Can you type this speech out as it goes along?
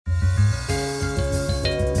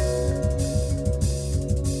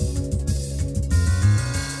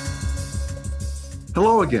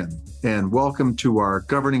Hello again, and welcome to our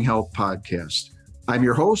Governing Health podcast. I'm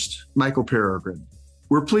your host, Michael Peregrine.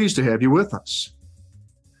 We're pleased to have you with us.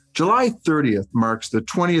 July 30th marks the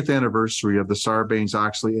 20th anniversary of the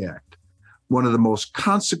Sarbanes-Oxley Act, one of the most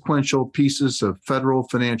consequential pieces of federal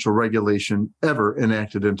financial regulation ever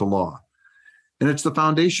enacted into law. And it's the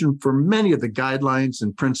foundation for many of the guidelines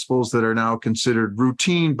and principles that are now considered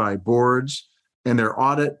routine by boards and their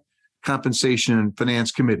audit, compensation, and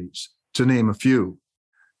finance committees, to name a few.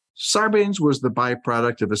 Sarbanes was the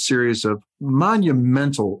byproduct of a series of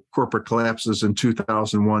monumental corporate collapses in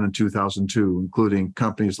 2001 and 2002, including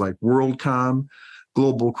companies like WorldCom,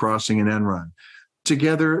 Global Crossing, and Enron.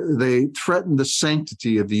 Together, they threatened the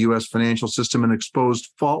sanctity of the U.S. financial system and exposed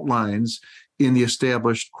fault lines in the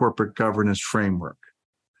established corporate governance framework.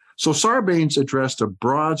 So Sarbanes addressed a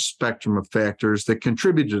broad spectrum of factors that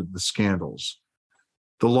contributed to the scandals.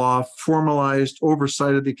 The law formalized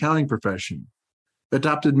oversight of the accounting profession,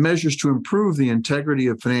 adopted measures to improve the integrity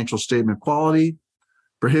of financial statement quality,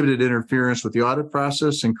 prohibited interference with the audit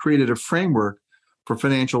process, and created a framework for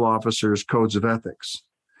financial officers' codes of ethics.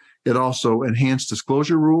 It also enhanced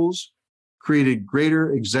disclosure rules, created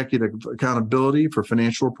greater executive accountability for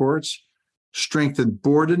financial reports, strengthened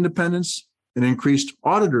board independence, and increased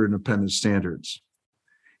auditor independence standards.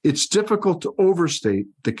 It's difficult to overstate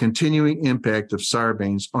the continuing impact of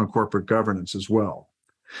Sarbanes on corporate governance as well.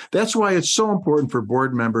 That's why it's so important for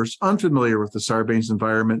board members unfamiliar with the Sarbanes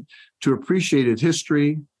environment to appreciate its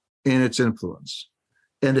history and its influence.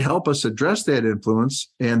 And to help us address that influence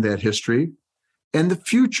and that history and the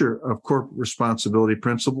future of corporate responsibility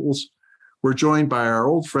principles, we're joined by our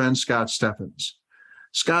old friend, Scott Steffens.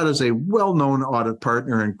 Scott is a well-known audit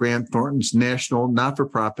partner in Grant Thornton's national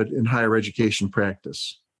not-for-profit and higher education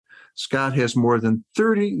practice. Scott has more than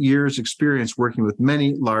 30 years experience working with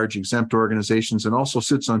many large exempt organizations and also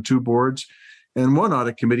sits on 2 boards and 1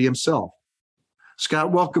 audit committee himself.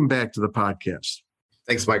 Scott, welcome back to the podcast.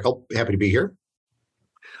 Thanks, Michael. Happy to be here.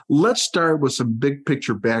 Let's start with some big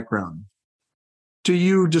picture background. To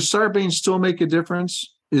you, does Sarbanes still make a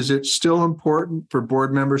difference? Is it still important for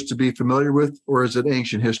board members to be familiar with, or is it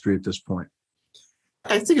ancient history at this point?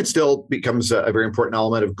 I think it still becomes a very important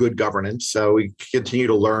element of good governance. We continue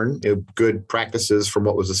to learn good practices from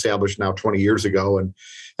what was established now 20 years ago, and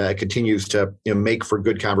continues to make for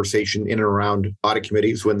good conversation in and around audit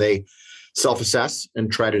committees when they self-assess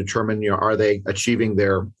and try to determine, are they achieving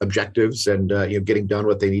their objectives and getting done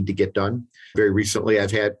what they need to get done. Very recently, I've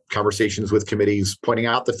had conversations with committees pointing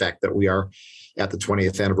out the fact that we are at the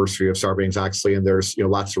 20th anniversary of Sarbanes-Oxley, and there's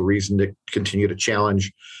lots of reason to continue to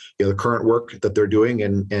challenge the current work that they're doing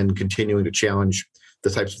and continuing to challenge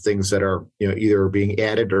the types of things that are either being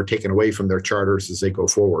added or taken away from their charters as they go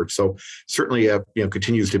forward. So certainly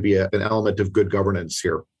continues to be an element of good governance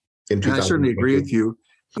here in 2020. I certainly agree with you.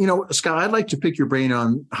 Scott, I'd like to pick your brain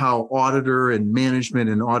on how auditor and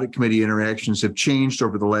management and audit committee interactions have changed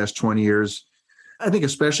over the last 20 years. I think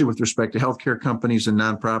especially with respect to healthcare companies and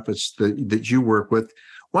nonprofits that you work with.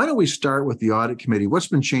 Why don't we start with the audit committee? What's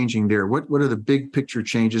been changing there? What are the big picture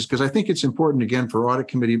changes? Because I think it's important, again, for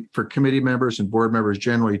committee members and board members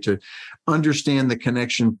generally to understand the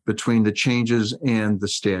connection between the changes and the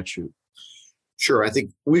statute. Sure. I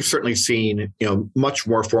think we've certainly seen, much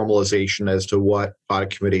more formalization as to what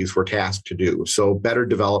audit committees were tasked to do. So better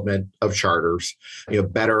development of charters,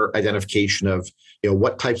 better identification of,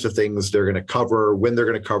 what types of things they're going to cover, when they're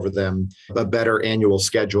going to cover them, a better annual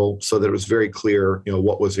schedule so that it was very clear,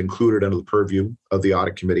 what was included under the purview of the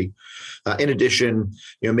audit committee. In addition,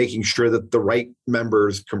 making sure that the right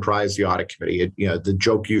members comprise the audit committee. The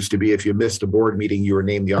joke used to be if you missed a board meeting, you were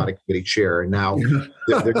named the audit committee chair. And now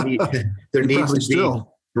there needs to be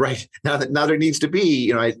still. Right. Now there needs to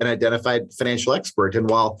be, an identified financial expert. And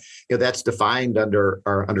while that's defined under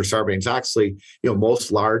Sarbanes-Oxley,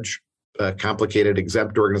 most large, complicated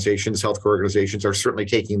exempt organizations, healthcare organizations are certainly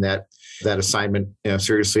taking that assignment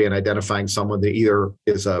seriously and identifying someone that either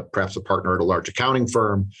is perhaps a partner at a large accounting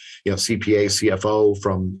firm, CPA, CFO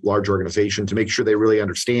from large organizations to make sure they really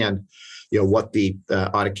understand what the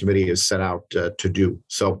audit committee is set out to do.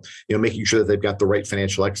 So, making sure that they've got the right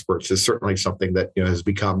financial experts is certainly something that has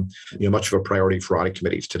become much of a priority for audit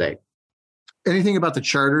committees today. Anything about the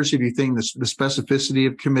charters? If you think the specificity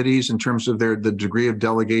of committees in terms of the degree of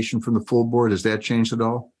delegation from the full board, has that changed at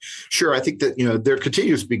all? Sure. I think that there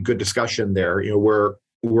continues to be good discussion there.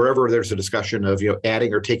 Wherever there's a discussion of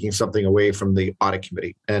adding or taking something away from the audit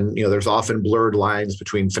committee, and there's often blurred lines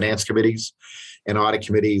between finance committees and audit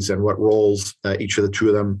committees and what roles each of the two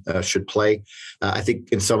of them should play. I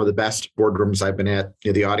think in some of the best boardrooms I've been at,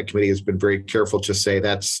 the audit committee has been very careful to say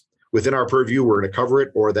that's within our purview, we're going to cover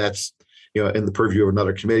it, or that's in the purview of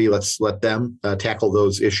another committee. Let's let them tackle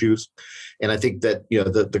those issues. And I think that,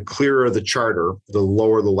 the clearer the charter, the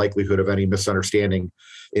lower the likelihood of any misunderstanding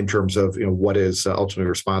in terms of, what is ultimately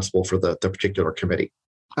responsible for the particular committee.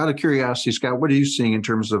 Out of curiosity, Scott, what are you seeing in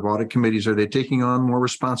terms of audit committees? Are they taking on more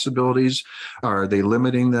responsibilities? Are they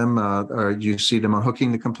limiting them? Or do you see them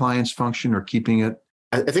unhooking the compliance function or keeping it?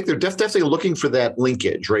 I think they're definitely looking for that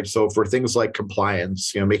linkage, right? So for things like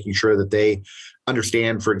compliance, making sure that they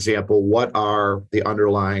understand, for example, what are the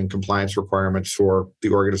underlying compliance requirements for the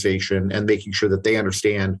organization, and making sure that they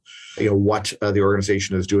understand, what the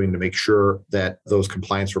organization is doing to make sure that those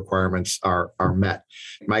compliance requirements are met.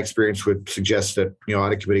 My experience would suggest that,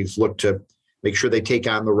 audit committees look to make sure they take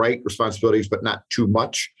on the right responsibilities, but not too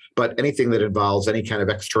much. But anything that involves any kind of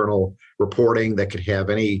external reporting that could have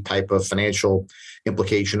any type of financial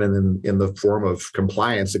implication, and in the form of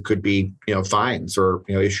compliance, it could be, fines or,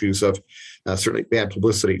 issues of certainly bad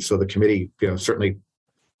publicity. So the committee, certainly,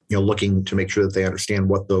 looking to make sure that they understand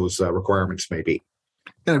what those requirements may be.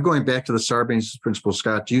 Kind of going back to the Sarbanes principle,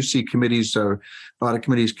 Scott, do you see committees or audit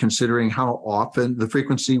committees considering how often, the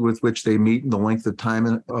frequency with which they meet and the length of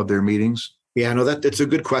time of their meetings? Yeah, no, that's a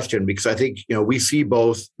good question, because I think, we see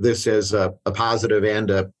both this as a positive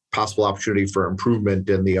and a possible opportunity for improvement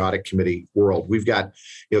in the audit committee world. We've got,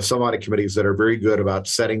 some audit committees that are very good about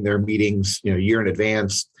setting their meetings, a year in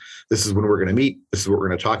advance. This is when we're going to meet. This is what we're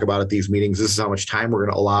going to talk about at these meetings. This is how much time we're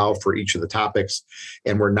going to allow for each of the topics.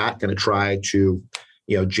 And we're not going to try to,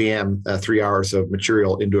 jam 3 hours of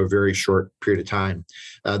material into a very short period of time.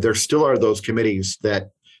 There still are those committees that,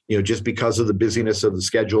 just because of the busyness of the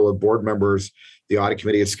schedule of board members, the audit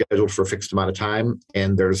committee is scheduled for a fixed amount of time,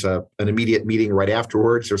 and there's an immediate meeting right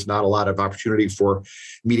afterwards. There's not a lot of opportunity for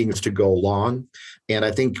meetings to go long. And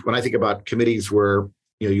I think when I think about committees where,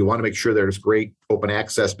 you want to make sure there's great open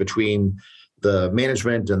access between the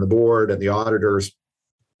management and the board and the auditors,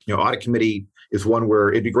 audit committee is one where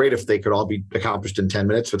it'd be great if they could all be accomplished in 10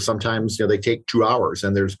 minutes, but sometimes, they take 2 hours,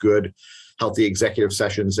 and there's good, healthy executive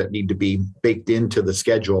sessions that need to be baked into the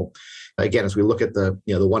schedule. Again, as we look at the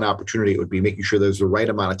one opportunity, it would be making sure there's the right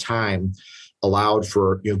amount of time allowed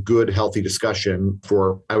for, good, healthy discussion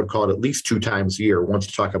for, I would call it at least 2 times a year. Once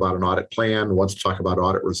to talk about an audit plan, once to talk about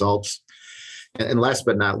audit results. And last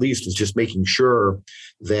but not least is just making sure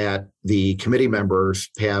that the committee members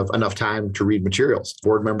have enough time to read materials.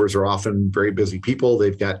 Board members are often very busy people.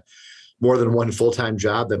 They've got more than one full-time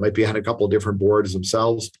job that might be on a couple of different boards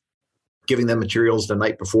themselves. Giving them materials the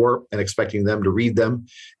night before and expecting them to read them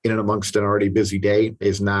in and amongst an already busy day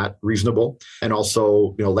is not reasonable. And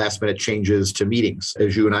also, last minute changes to meetings.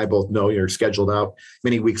 As you and I both know, you're scheduled out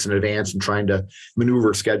many weeks in advance, and trying to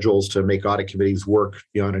maneuver schedules to make audit committees work,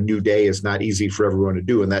 on a new day is not easy for everyone to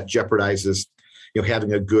do. And that jeopardizes,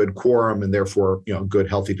 having a good quorum and therefore, good,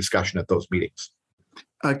 healthy discussion at those meetings.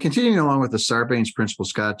 Continuing along with the Sarbanes principle,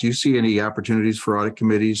 Scott, do you see any opportunities for audit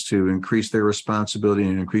committees to increase their responsibility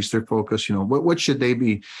and increase their focus? What should they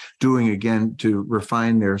be doing again to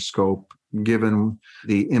refine their scope, given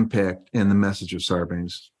the impact and the message of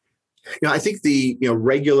Sarbanes? I think the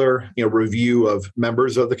regular review of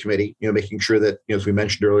members of the committee, making sure that, as we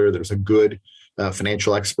mentioned earlier, there's a good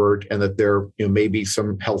financial expert, and that there may be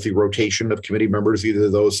some healthy rotation of committee members,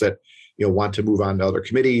 either those that want to move on to other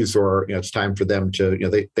committees, or it's time for them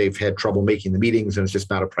to, they've had trouble making the meetings and it's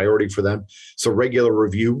just not a priority for them. So regular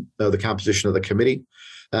review of the composition of the committee,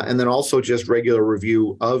 and then also just regular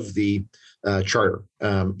review of the charter.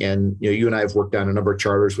 And you and I have worked on a number of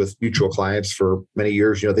charters with mutual clients for many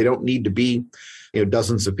years. They don't need to be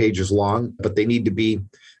dozens of pages long, but they need to be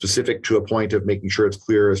specific to a point of making sure it's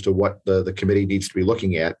clear as to what the committee needs to be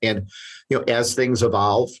looking at. And as things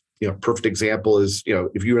evolve, perfect example is,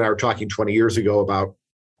 if you and I were talking 20 years ago about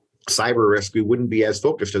cyber risk, we wouldn't be as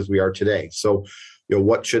focused as we are today. So,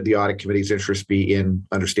 what should the audit committee's interest be in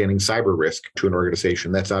understanding cyber risk to an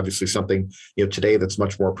organization? That's obviously something, today that's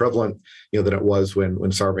much more prevalent, than it was when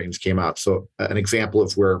Sarbanes came out. So an example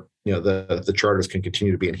of where, the charters can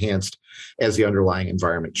continue to be enhanced as the underlying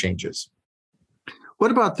environment changes. What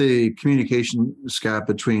about the communication, Scott,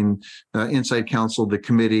 between inside counsel, the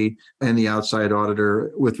committee, and the outside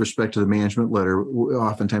auditor with respect to the management letter,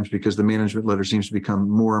 oftentimes because the management letter seems to become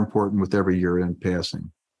more important with every year in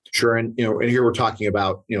passing? Sure. And, and here we're talking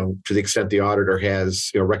about, to the extent the auditor has,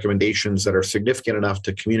 recommendations that are significant enough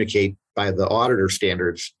to communicate by the auditor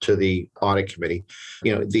standards to the audit committee.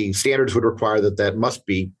 The standards would require that must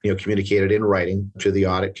be, communicated in writing to the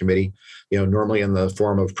audit committee, normally in the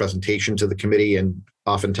form of presentation to the committee. And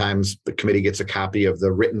oftentimes the committee gets a copy of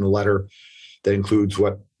the written letter that includes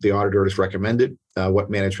what the auditor has recommended, what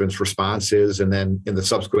management's response is, and then in the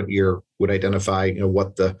subsequent year would identify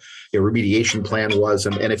what the remediation plan was,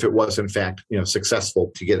 and if it was in fact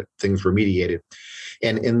successful to get things remediated.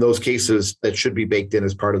 And in those cases, that should be baked in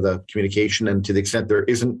as part of the communication. And to the extent there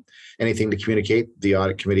isn't anything to communicate, the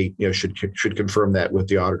audit committee should confirm that with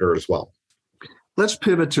the auditor as well. Let's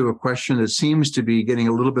pivot to a question that seems to be getting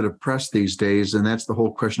a little bit of press these days, and that's the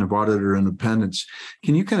whole question of auditor independence.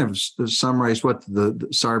 Can you kind of summarize what the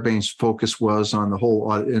Sarbanes focus was on the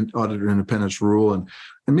whole auditor independence rule, and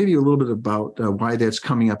maybe a little bit about why that's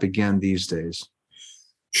coming up again these days?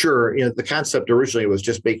 Sure. The concept originally was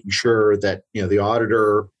just making sure that the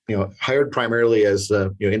auditor, hired primarily as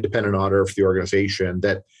the independent auditor for the organization,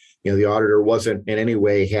 that the auditor wasn't in any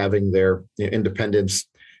way having their independence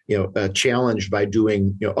challenged by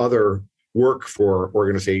doing other work for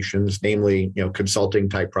organizations, namely consulting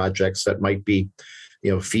type projects that might be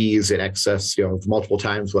fees in excess of multiple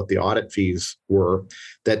times what the audit fees were,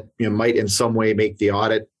 that might in some way make the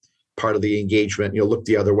audit part of the engagement look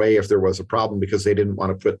the other way if there was a problem, because they didn't want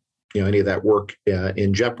to put any of that work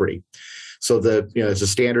in jeopardy. So as the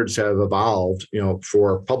standards have evolved,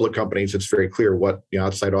 for public companies, it's very clear what the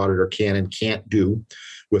outside auditor can and can't do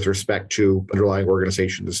with respect to underlying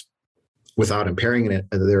organizations without impairing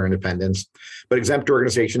their independence. But exempt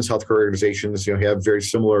organizations, healthcare organizations, have very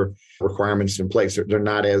similar requirements in place. They're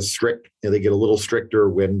not as strict. They get a little stricter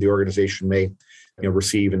when the organization may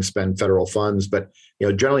receive and spend federal funds, but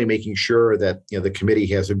generally making sure that the committee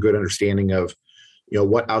has a good understanding of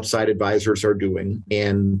what outside advisors are doing,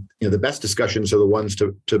 and the best discussions are the ones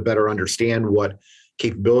to better understand what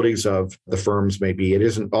capabilities of the firms may be. It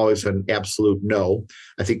isn't always an absolute no.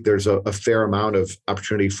 I think there's a fair amount of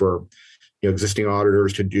opportunity for existing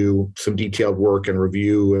auditors to do some detailed work and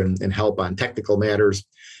review and help on technical matters.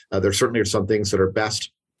 There certainly are some things that are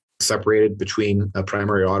best separated between a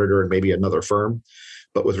primary auditor and maybe another firm.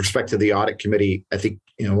 But with respect to the audit committee, I think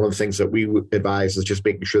one of the things that we would advise is just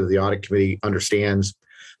making sure that the audit committee understands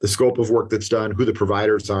the scope of work that's done, who the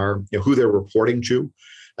providers are, who they're reporting to.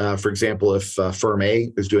 For example, if firm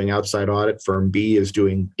A is doing outside audit, firm B is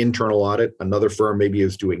doing internal audit, another firm maybe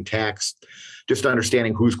is doing tax, just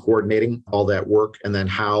understanding who's coordinating all that work, and then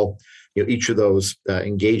how each of those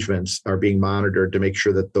engagements are being monitored to make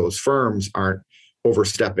sure that those firms aren't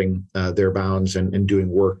overstepping their bounds and doing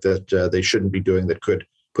work that they shouldn't be doing that could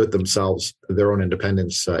put themselves, their own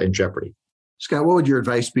independence in jeopardy. Scott, what would your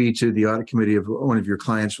advice be to the audit committee of one of your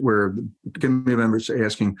clients where the committee members are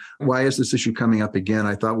asking, why is this issue coming up again?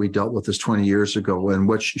 I thought we dealt with this 20 years ago. And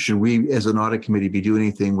what should we as an audit committee be doing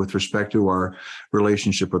anything with respect to our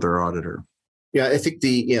relationship with our auditor? Yeah, I think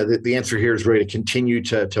the answer here is really to continue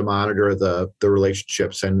to monitor the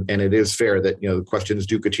relationships, and it is fair that the questions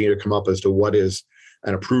do continue to come up as to what is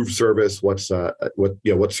an approved service, what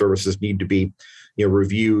services need to be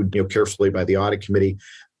reviewed carefully by the audit committee.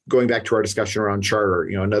 Going back to our discussion around charter,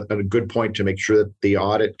 a good point to make sure that the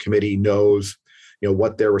audit committee knows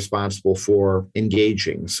what they're responsible for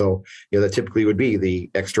engaging. So that typically would be the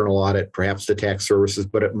external audit, perhaps the tax services,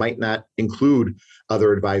 but it might not include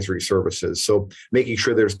other advisory services. So making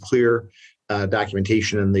sure there's clear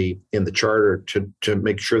documentation in the charter to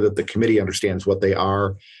make sure that the committee understands what they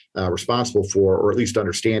are responsible for, or at least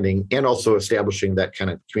understanding, and also establishing that kind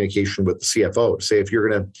of communication with the CFO to say, if you're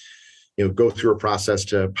going to go through a process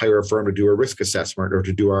to hire a firm to do a risk assessment or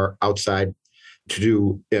to do our outside, to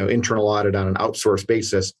do internal audit on an outsourced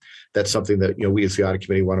basis, that's something that we as the audit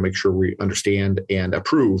committee want to make sure we understand and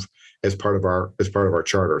approve as part of our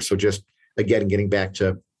charter. So just again, getting back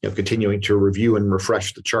to continuing to review and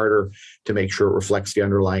refresh the charter to make sure it reflects the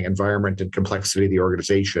underlying environment and complexity of the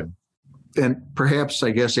organization. And perhaps,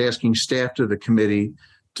 I guess, asking staff to the committee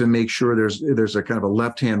to make sure there's a kind of a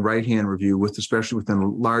left-hand, right-hand review, especially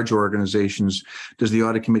within large organizations. Does the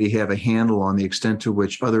audit committee have a handle on the extent to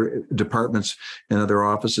which other departments and other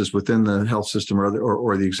offices within the health system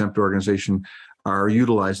or the exempt organization are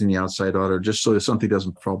utilizing the outside auditor, just so that something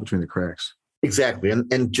doesn't fall between the cracks? Exactly.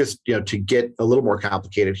 And just, to get a little more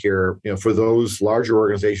complicated here, for those larger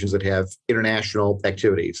organizations that have international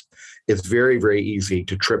activities, it's very, very easy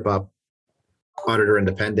to trip up auditor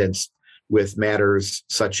independence with matters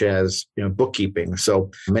such as bookkeeping.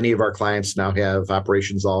 So many of our clients now have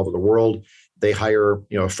operations all over the world. They hire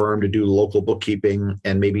a firm to do local bookkeeping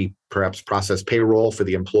and maybe perhaps process payroll for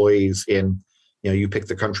the employees in you pick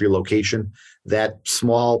the country location. That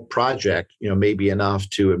small project may be enough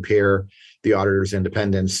to impair the auditor's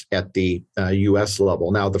independence at the U.S.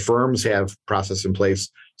 level. Now the firms have process in place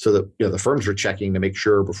so that the firms are checking to make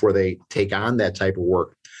sure before they take on that type of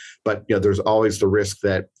work. But there's always the risk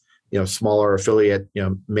that smaller affiliate,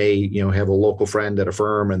 may, have a local friend at a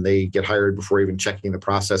firm and they get hired before even checking the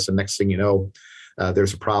process. And next thing you know,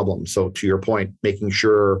 there's a problem. So to your point, making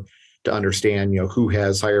sure to understand, who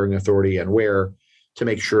has hiring authority and where, to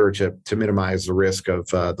make sure to minimize the risk of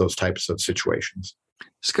those types of situations.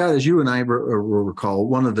 Scott, as you and I recall,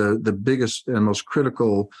 one of the biggest and most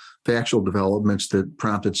critical factual developments that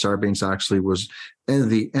prompted Sarbanes-Oxley was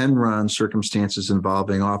the Enron circumstances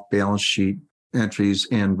involving off-balance sheet entries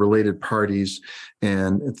and related parties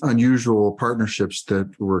and unusual partnerships that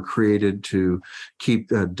were created to keep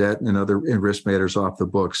debt and other risk matters off the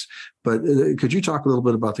books. But could you talk a little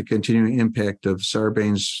bit about the continuing impact of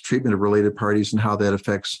Sarbanes' treatment of related parties and how that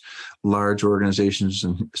affects large organizations,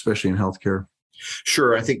 and especially in healthcare?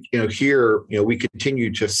 Sure. I think, here, we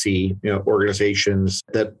continue to see, organizations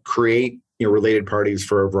that create, related parties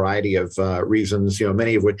for a variety of reasons,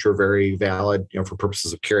 many of which are very valid, for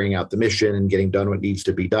purposes of carrying out the mission and getting done what needs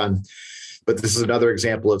to be done. But this is another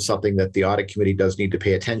example of something that the audit committee does need to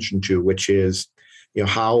pay attention to, which is,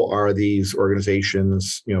 how are these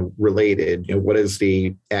organizations, related? What is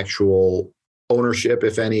the actual ownership,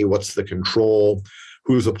 if any? What's the control?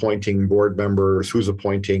 Who's appointing board members? Who's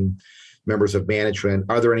appointing members of management?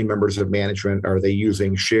 Are there any members of management? Are they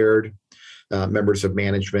using shared members of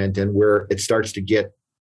management? And where it starts to get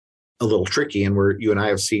a little tricky, and where you and I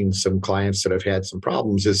have seen some clients that have had some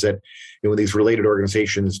problems, is that when these related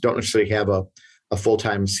organizations don't necessarily have a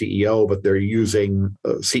full-time CEO, but they're using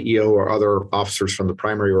a CEO or other officers from the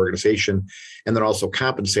primary organization, and then also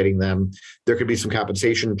compensating them, there could be some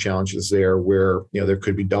compensation challenges there where there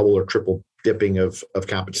could be double or triple dipping of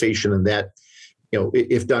compensation, and that,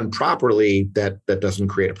 if done properly, that doesn't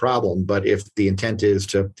create a problem. But if the intent is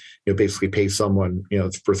to, basically pay someone,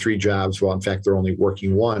 for 3 jobs, while in fact they're only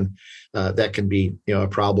working 1, that can be, a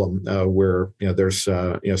problem where, there's,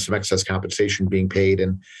 some excess compensation being paid.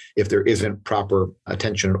 And if there isn't proper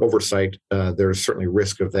attention and oversight, there's certainly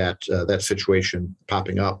risk of that situation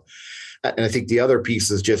popping up. And I think the other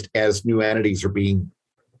piece is just as new entities are being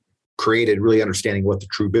created, really understanding what the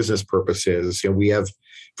true business purpose is. We have,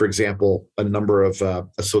 for example, a number of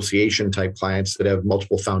association type clients that have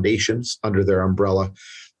multiple foundations under their umbrella,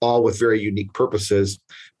 all with very unique purposes.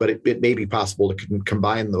 But it may be possible to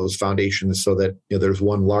combine those foundations so that there's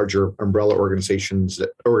one larger umbrella organization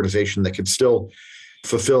that can still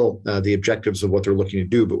fulfill the objectives of what they're looking to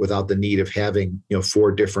do, but without the need of having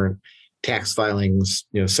 4 different tax filings,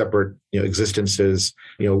 separate existences,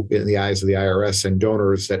 in the eyes of the IRS and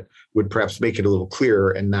donors, that would perhaps make it a little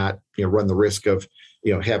clearer and not run the risk of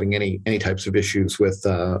having any types of issues with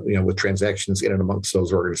with transactions in and amongst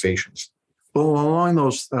those organizations. Well, along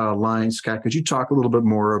those lines, Scott, could you talk a little bit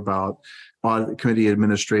more about audit committee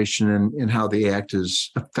administration and how the act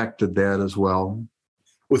has affected that as well?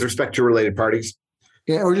 With respect to related parties?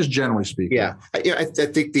 Yeah, or just generally speaking. Yeah, I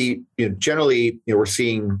think generally we're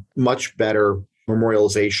seeing much better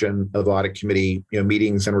memorialization of audit committee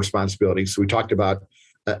meetings and responsibilities. So we talked about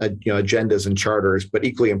agendas and charters, but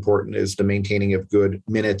equally important is the maintaining of good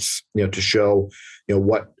minutes, to show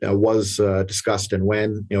what was discussed and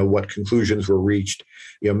when, what conclusions were reached,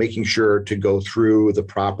 making sure to go through the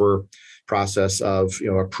proper process of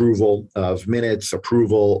approval of minutes,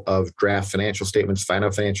 approval of draft financial statements, final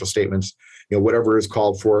financial statements, whatever is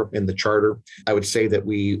called for in the charter. I would say that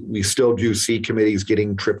we still do see committees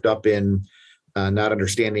getting tripped up in not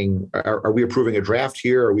understanding, are we approving a draft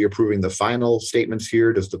here? Are we approving the final statements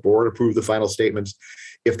here? Does the board approve the final statements?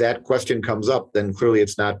 If that question comes up, then clearly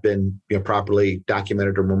it's not been properly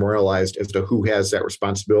documented or memorialized as to who has that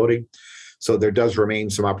responsibility. So there does remain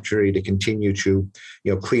some opportunity to continue to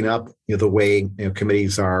clean up the way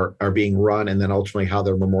committees are being run, and then ultimately how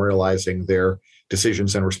they're memorializing their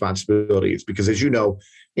decisions and responsibilities. Because as it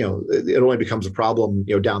only becomes a problem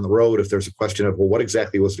down the road if there's a question of, well, what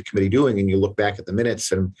exactly was the committee doing? And you look back at the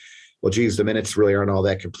minutes and, well, geez, the minutes really aren't all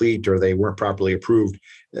that complete, or they weren't properly approved.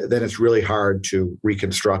 Then it's really hard to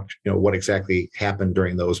reconstruct what exactly happened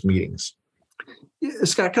during those meetings.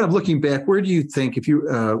 Scott, kind of looking back, where do you think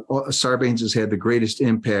Sarbanes has had the greatest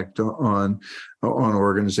impact on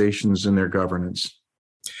organizations and their governance?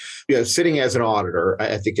 Sitting as an auditor,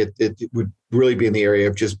 I think it would really be in the area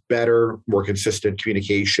of just better, more consistent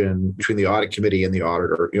communication between the audit committee and the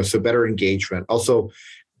auditor. So better engagement, also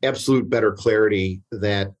absolute better clarity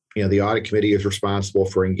that the audit committee is responsible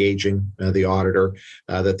for engaging the auditor,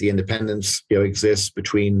 that the independence exists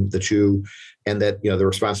between the two, and that the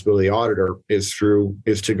responsibility of the auditor is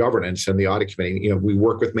to governance and the audit committee. We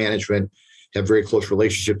work with management, have very close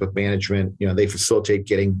relationship with management. They facilitate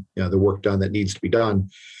getting the work done that needs to be done.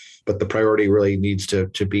 But the priority really needs to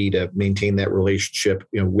be to maintain that relationship,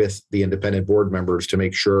 with the independent board members to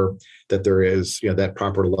make sure that there is, that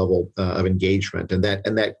proper level of engagement, and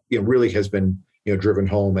that really has been, driven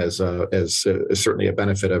home as certainly a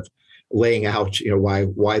benefit of laying out,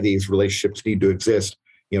 why these relationships need to exist,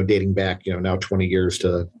 dating back, now 20 years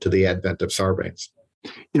to the advent of Sarbanes.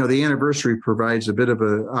 The anniversary provides a bit of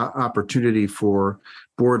an opportunity for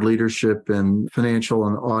board leadership and financial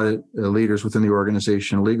and audit leaders within the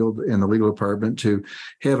organization, legal and the legal department, to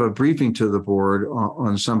have a briefing to the board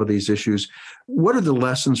on some of these issues. What are the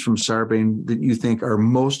lessons from Sarbanes that you think are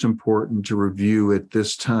most important to review at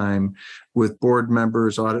this time with board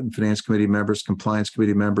members, audit and finance committee members, compliance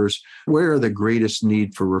committee members? Where are the greatest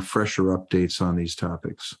need for refresher updates on these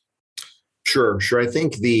topics? Sure. I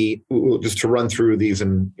think just to run through these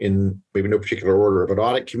in maybe no particular order, but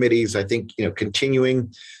audit committees, I think,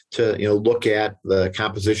 continuing to, look at the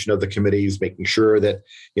composition of the committees, making sure that,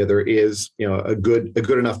 there is, a good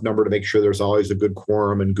enough number to make sure there's always a good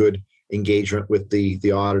quorum and good engagement with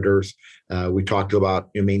the auditors. We talked about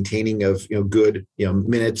maintaining of, good,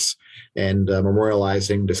 minutes and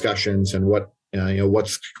memorializing discussions and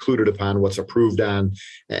what's concluded upon, what's approved on,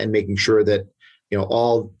 and making sure that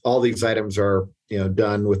all these items are,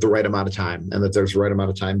 done with the right amount of time, and that there's the right amount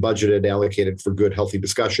of time budgeted, allocated for good, healthy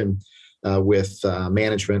discussion with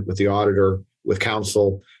management, with the auditor, with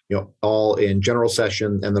counsel, all in general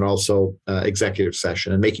session, and then also executive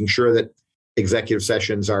session, and making sure that executive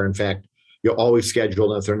sessions are, in fact, always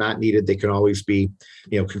scheduled. And if they're not needed, they can always be,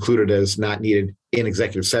 concluded as not needed in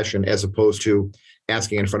executive session, as opposed to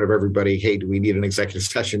asking in front of everybody, hey, do we need an executive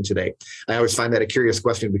session today? I always find that a curious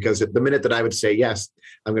question, because at the minute that I would say yes,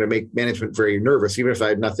 I'm going to make management very nervous, even if I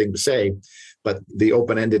had nothing to say. But the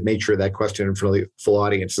open-ended nature of that question in front of the full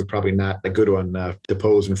audience is probably not a good one to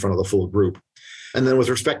pose in front of the full group. And then with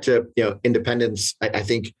respect to independence, I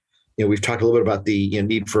think we've talked a little bit about the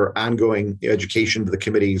need for ongoing education to the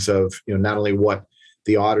committees of not only what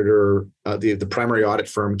the auditor, the primary audit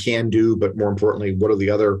firm can do, but more importantly, what are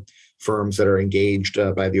the other firms that are engaged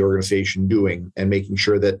by the organization doing, and making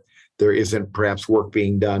sure that there isn't perhaps work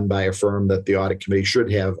being done by a firm that the audit committee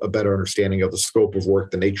should have a better understanding of the scope of work,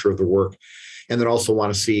 the nature of the work, and then also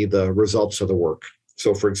want to see the results of the work.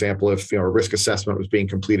 So, for example, if a risk assessment was being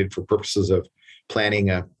completed for purposes of planning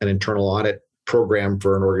an internal audit program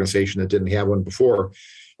for an organization that didn't have one before,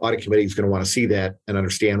 audit committee is going to want to see that and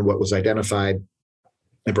understand what was identified,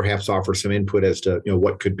 and perhaps offer some input as to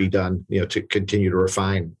what could be done to continue to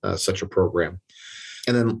refine such a program.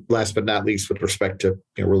 And then last but not least, with respect to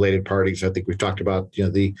related parties, I think we've talked about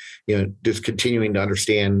just continuing to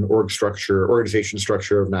understand organization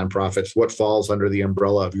structure of nonprofits, what falls under the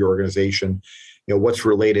umbrella of your organization, what's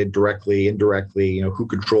related directly, indirectly, who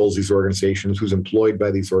controls these organizations, who's employed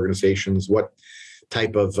by these organizations, what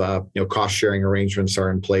type of cost sharing arrangements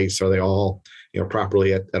are in place, are they all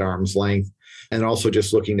properly at arm's length. And also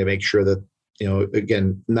just looking to make sure that,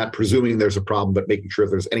 again, not presuming there's a problem, but making sure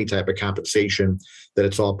if there's any type of compensation, that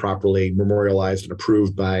it's all properly memorialized and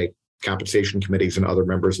approved by compensation committees and other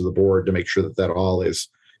members of the board, to make sure that all is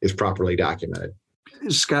properly documented.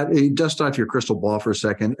 Scott, dust off your crystal ball for a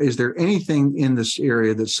second. Is there anything in this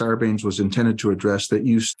area that Sarbanes was intended to address that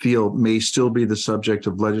you feel may still be the subject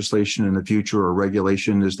of legislation in the future or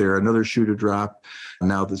regulation? Is there another shoe to drop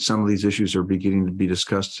now that some of these issues are beginning to be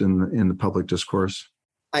discussed in the public discourse?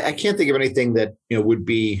 I can't think of anything that would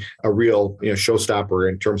be a real showstopper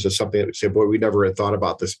in terms of something that would say, boy, we never had thought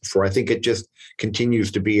about this before. I think it just continues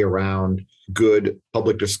to be around good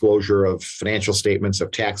public disclosure of financial statements,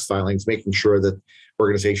 of tax filings, making sure that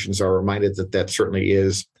organizations are reminded that certainly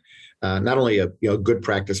is not only a good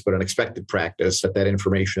practice, but an expected practice, that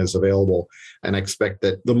information is available. And I expect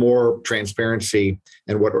that the more transparency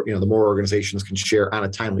and the more organizations can share on a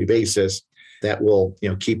timely basis, that will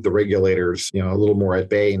keep the regulators a little more at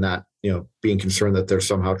bay, not being concerned that they're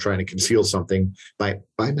somehow trying to conceal something by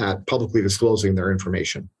not publicly disclosing their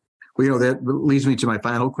information. Well, that leads me to my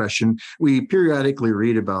final question. We periodically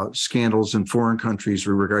read about scandals in foreign countries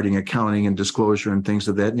regarding accounting and disclosure and things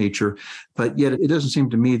of that nature, but yet it doesn't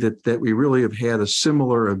seem to me that we really have had a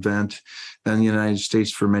similar event in the United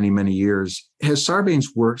States for many, many years. Has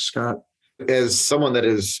Sarbanes worked, Scott? As someone that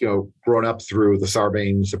has grown up through the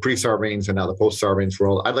Sarbanes, the pre-Sarbanes, and now the post-Sarbanes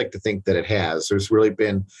world, I'd like to think that it has. There's really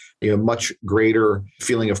been much greater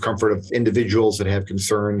feeling of comfort of individuals that have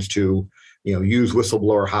concerns to use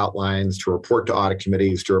whistleblower hotlines, to report to audit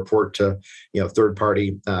committees, to report to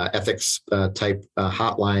third-party ethics type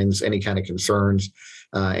hotlines, any kind of concerns,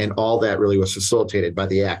 and all that really was facilitated by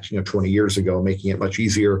the Act 20 years ago, making it much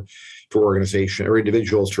easier for organizations or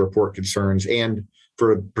individuals to report concerns, and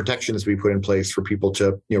for protections we put in place for people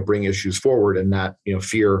to bring issues forward and not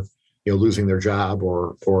fear losing their job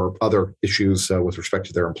or other issues with respect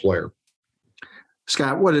to their employer.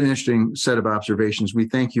 Scott, what an interesting set of observations. We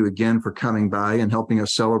thank you again for coming by and helping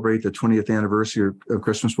us celebrate the 20th anniversary of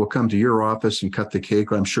Christmas. We'll come to your office and cut the cake.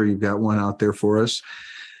 I'm sure you've got one out there for us.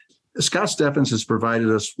 Scott Steffens has provided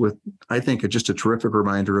us with, I think, just a terrific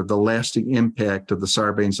reminder of the lasting impact of the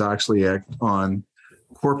Sarbanes-Oxley Act on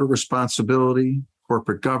corporate responsibility,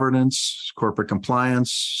 corporate governance, corporate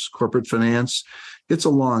compliance, corporate finance. It's a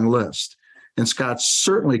long list. And Scott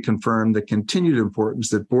certainly confirmed the continued importance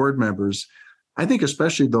that board members, I think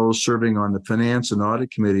especially those serving on the finance and audit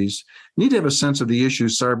committees, need to have a sense of the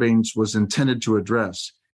issues Sarbanes was intended to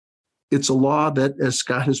address. It's a law that, as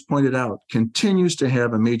Scott has pointed out, continues to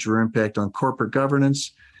have a major impact on corporate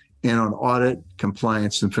governance and on audit,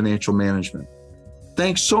 compliance, and financial management.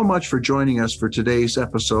 Thanks so much for joining us for today's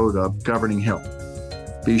episode of Governing Health.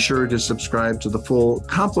 Be sure to subscribe to the full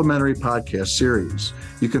complimentary podcast series.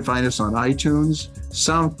 You can find us on iTunes,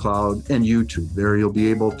 SoundCloud, and YouTube. There you'll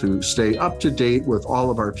be able to stay up to date with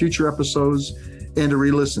all of our future episodes and to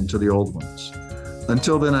re-listen to the old ones.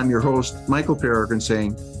 Until then, I'm your host, Michael Peregrine,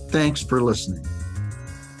 saying thanks for listening.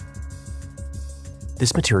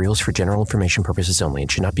 This material is for general information purposes only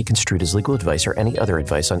and should not be construed as legal advice or any other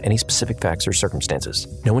advice on any specific facts or circumstances.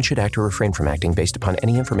 No one should act or refrain from acting based upon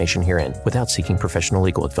any information herein without seeking professional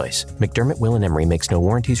legal advice. McDermott, Will & Emery makes no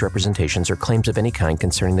warranties, representations, or claims of any kind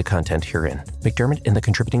concerning the content herein. McDermott and the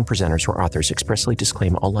contributing presenters or authors expressly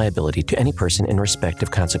disclaim all liability to any person in respect of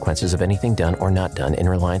consequences of anything done or not done in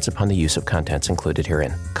reliance upon the use of contents included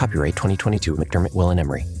herein. Copyright 2022 McDermott, Will &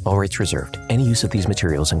 Emery. All rights reserved. Any use of these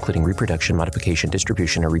materials, including reproduction, modification, distribution,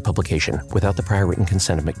 or republication, without the prior written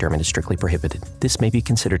consent of McDermott is strictly prohibited. This may be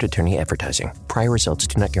considered attorney advertising. Prior results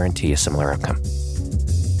do not guarantee a similar outcome.